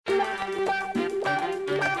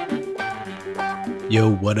Yo,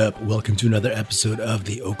 what up? Welcome to another episode of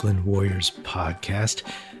the Oakland Warriors podcast.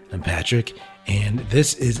 I'm Patrick, and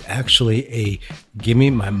this is actually a Give Me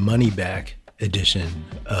My Money Back edition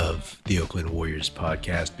of the Oakland Warriors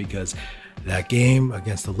podcast because that game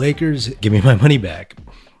against the Lakers, give me my money back.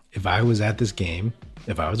 If I was at this game,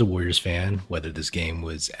 if I was a Warriors fan, whether this game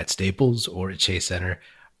was at Staples or at Chase Center,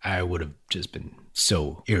 I would have just been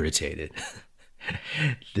so irritated.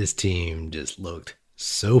 This team just looked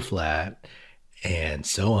so flat and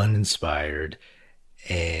so uninspired,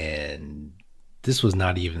 and this was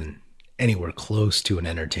not even anywhere close to an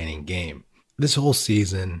entertaining game. This whole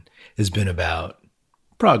season has been about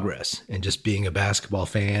progress and just being a basketball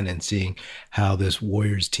fan and seeing how this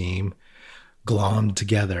Warriors team glommed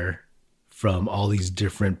together from all these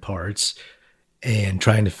different parts and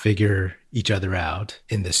trying to figure each other out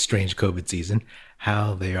in this strange COVID season,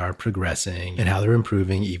 how they are progressing and how they're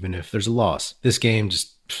improving even if there's a loss. This game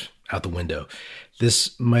just out the window.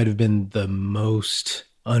 This might have been the most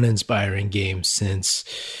uninspiring game since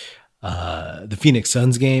the Phoenix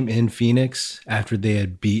Suns game in Phoenix after they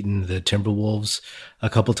had beaten the Timberwolves a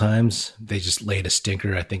couple times. They just laid a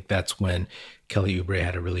stinker. I think that's when Kelly Oubre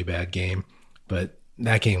had a really bad game, but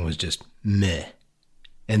that game was just meh.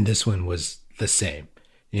 And this one was the same.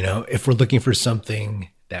 You know, if we're looking for something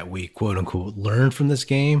that we quote unquote learned from this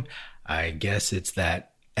game, I guess it's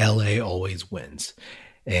that LA always wins.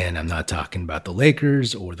 And I'm not talking about the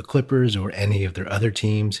Lakers or the Clippers or any of their other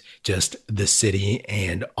teams, just the city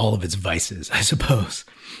and all of its vices, I suppose.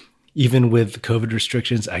 Even with COVID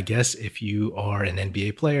restrictions, I guess if you are an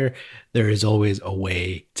NBA player, there is always a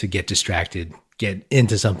way to get distracted, get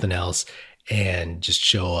into something else, and just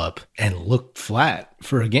show up and look flat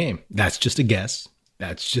for a game. That's just a guess.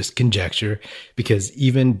 That's just conjecture, because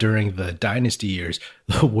even during the dynasty years,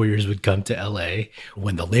 the Warriors would come to LA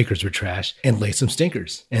when the Lakers were trash and lay some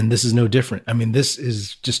stinkers. And this is no different. I mean, this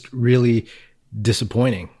is just really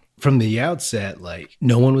disappointing. From the outset, like,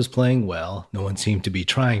 no one was playing well. No one seemed to be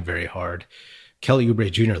trying very hard. Kelly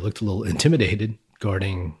Oubre Jr. looked a little intimidated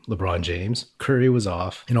guarding LeBron James. Curry was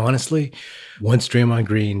off. And honestly, once Draymond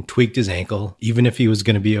Green tweaked his ankle, even if he was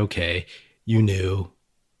going to be okay, you knew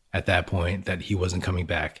at that point that he wasn't coming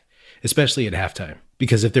back, especially at halftime.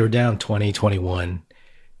 Because if they were down 20-21,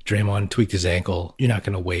 Draymond tweaked his ankle, you're not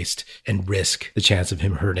going to waste and risk the chance of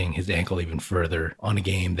him hurting his ankle even further on a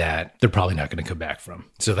game that they're probably not going to come back from.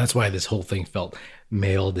 So that's why this whole thing felt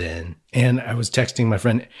mailed in. And I was texting my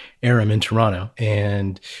friend Aram in Toronto,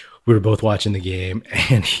 and we were both watching the game,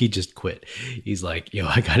 and he just quit. He's like, yo,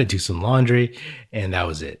 I got to do some laundry. And that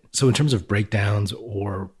was it. So in terms of breakdowns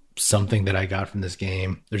or something that I got from this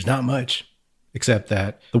game, there's not much, except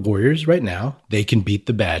that the Warriors right now, they can beat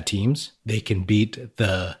the bad teams. They can beat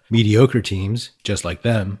the mediocre teams just like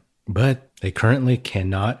them, but they currently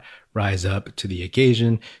cannot rise up to the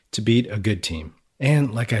occasion to beat a good team.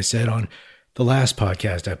 And like I said on the last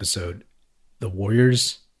podcast episode, the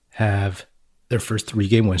Warriors have their first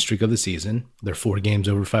 3-game win streak of the season. They're 4 games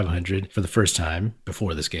over 500 for the first time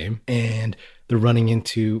before this game, and they're running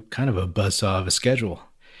into kind of a buzzsaw of a schedule.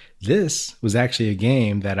 This was actually a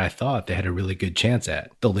game that I thought they had a really good chance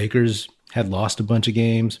at. The Lakers had lost a bunch of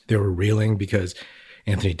games. They were reeling because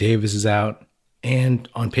Anthony Davis is out. And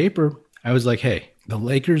on paper, I was like, hey, the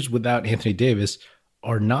Lakers without Anthony Davis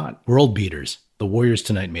are not world beaters. The Warriors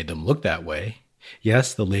tonight made them look that way.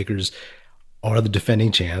 Yes, the Lakers are the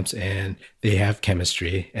defending champs and they have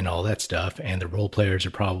chemistry and all that stuff. And the role players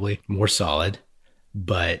are probably more solid,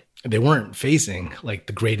 but they weren't facing like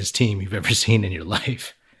the greatest team you've ever seen in your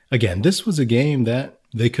life. Again, this was a game that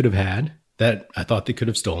they could have had, that I thought they could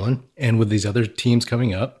have stolen. And with these other teams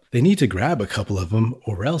coming up, they need to grab a couple of them,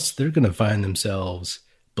 or else they're going to find themselves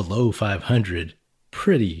below 500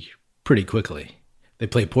 pretty quickly. They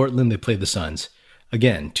play Portland, they play the Suns.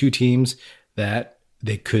 Again, 2 teams that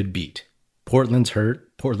they could beat. Portland's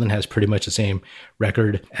hurt. Portland has pretty much the same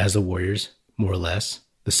record as the Warriors, more or less.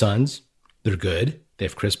 The Suns, they're good. They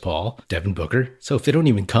have Chris Paul, Devin Booker. So if they don't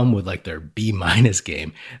even come with like their B-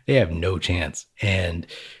 game, they have no chance. And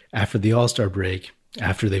after the All-Star break,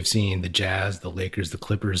 after they've seen the Jazz, the Lakers, the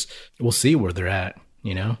Clippers, we'll see where they're at,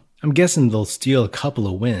 you know? I'm guessing they'll steal a couple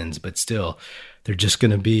of wins, but still, they're just going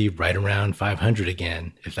to be right around 500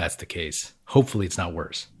 again, if that's the case. Hopefully it's not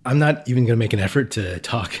worse. I'm not even going to make an effort to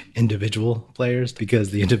talk individual players because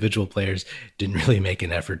the individual players didn't really make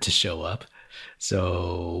an effort to show up.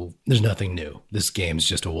 So there's nothing new. This game's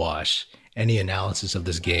just a wash. Any analysis of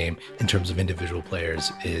this game in terms of individual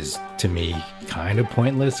players is, to me, kind of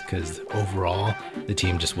pointless because overall, the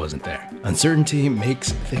team just wasn't there. Uncertainty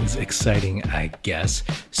makes things exciting, I guess.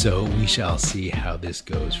 So we shall see how this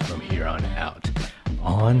goes from here on out.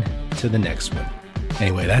 On to the next one.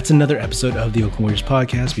 Anyway, that's another episode of the Oakland Warriors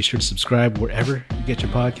podcast. Be sure to subscribe wherever you get your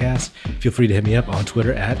podcasts. Feel free to hit me up on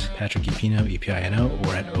Twitter at Patrick Epino, E-P-I-N-O,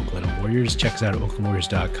 or at Oakland Warriors. Check us out at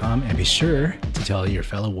oaklandwarriors.com, and be sure to tell your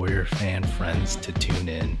fellow Warrior fan friends to tune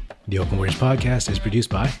in. The Oakland Warriors podcast is produced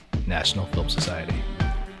by National Film Society.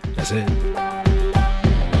 That's it.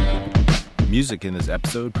 Music in this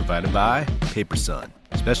episode provided by Paper Sun.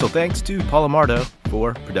 Special thanks to Paul Amardo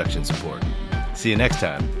for production support. See you next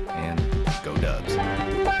time, and go Dubs.